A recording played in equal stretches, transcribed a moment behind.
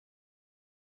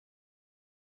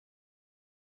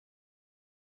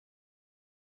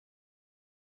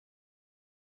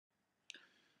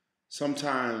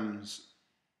Sometimes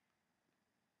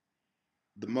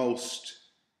the most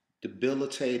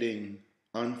debilitating,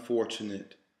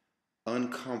 unfortunate,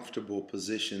 uncomfortable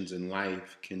positions in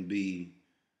life can be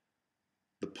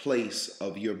the place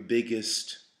of your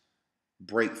biggest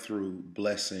breakthrough,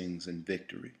 blessings, and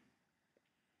victory.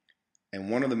 And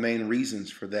one of the main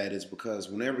reasons for that is because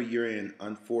whenever you're in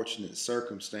unfortunate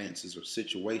circumstances or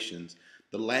situations,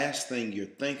 the last thing you're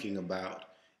thinking about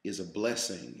is a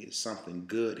blessing, is something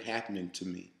good happening to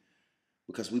me.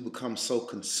 Because we become so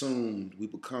consumed, we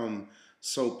become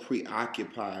so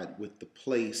preoccupied with the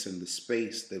place and the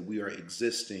space that we are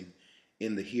existing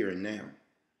in the here and now.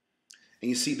 And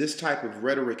you see, this type of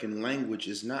rhetoric and language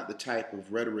is not the type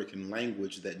of rhetoric and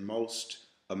language that most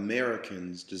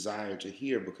Americans desire to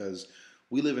hear because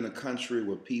we live in a country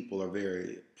where people are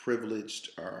very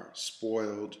privileged, are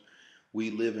spoiled.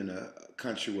 We live in a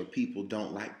country where people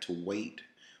don't like to wait,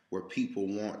 where people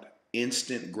want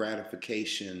instant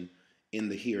gratification in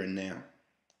the here and now.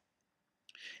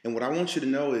 And what I want you to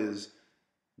know is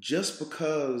just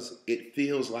because it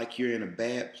feels like you're in a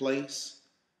bad place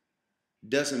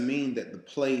doesn't mean that the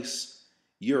place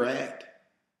you're at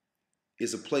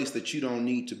is a place that you don't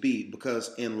need to be.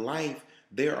 Because in life,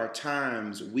 there are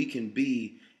times we can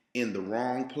be in the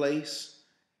wrong place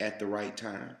at the right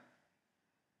time.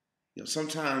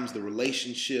 Sometimes the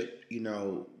relationship,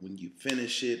 when you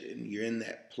finish it and you're in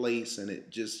that place and it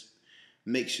just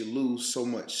makes you lose so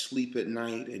much sleep at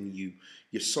night and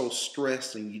you're so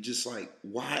stressed and you just like,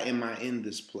 why am I in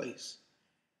this place?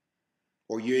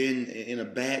 Or you're in a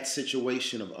bad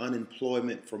situation of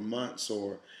unemployment for months,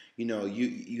 or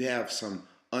you have some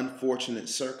unfortunate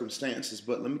circumstances.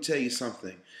 But let me tell you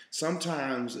something.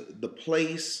 Sometimes the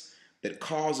place that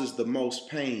causes the most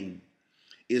pain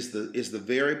is the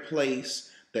very place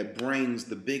that brings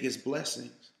the biggest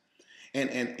blessings.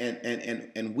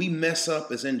 And we mess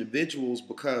up as individuals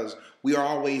because we are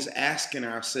always asking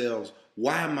ourselves,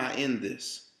 why am I in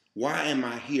this? Why am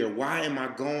I here? Why am I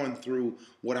going through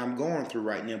what I'm going through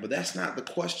right now? But that's not the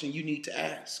question you need to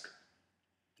ask.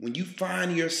 When you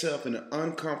find yourself in an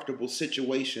uncomfortable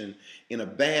situation, in a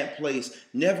bad place,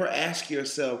 never ask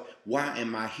yourself, why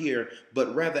am I here?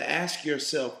 But rather ask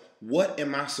yourself, what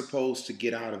am I supposed to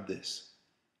get out of this?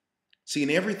 See, in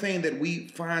everything that we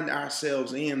find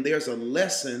ourselves in, there's a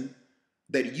lesson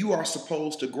that you are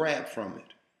supposed to grab from it.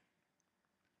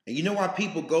 And you know why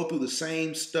people go through the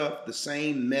same stuff, the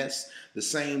same mess, the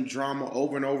same drama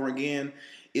over and over again?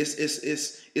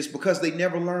 It's because they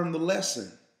never learned the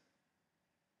lesson.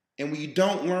 And when you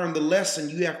don't learn the lesson,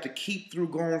 you have to keep through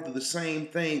going through the same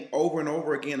thing over and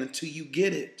over again until you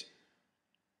get it.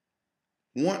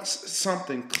 Once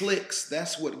something clicks,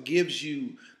 that's what gives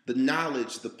you the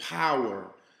knowledge, the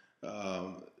power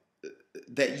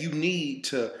that you need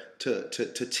to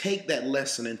take that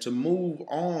lesson and to move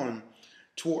on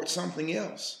towards something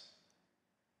else.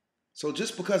 So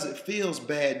just because it feels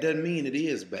bad doesn't mean it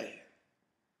is bad.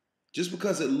 Just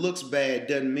because it looks bad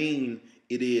doesn't mean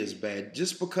it is bad.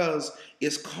 Just because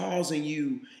it's causing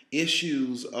you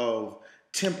issues of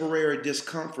temporary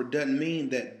discomfort doesn't mean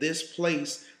that this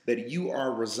place that you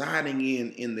are residing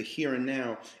in the here and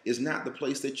now is not the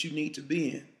place that you need to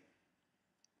be in.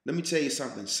 Let me tell you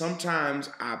something. Sometimes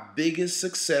our biggest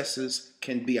successes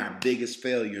can be our biggest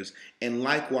failures. And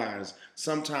likewise,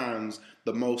 sometimes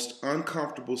the most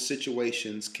uncomfortable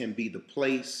situations can be the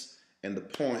place and the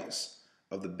points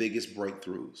of the biggest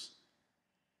breakthroughs.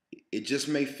 It just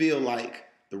may feel like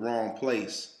the wrong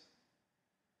place,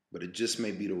 but it just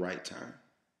may be the right time.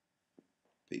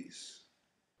 Peace.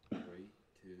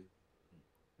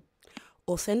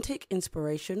 Authentic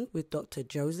Inspiration with Dr.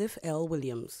 Joseph L.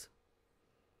 Williams.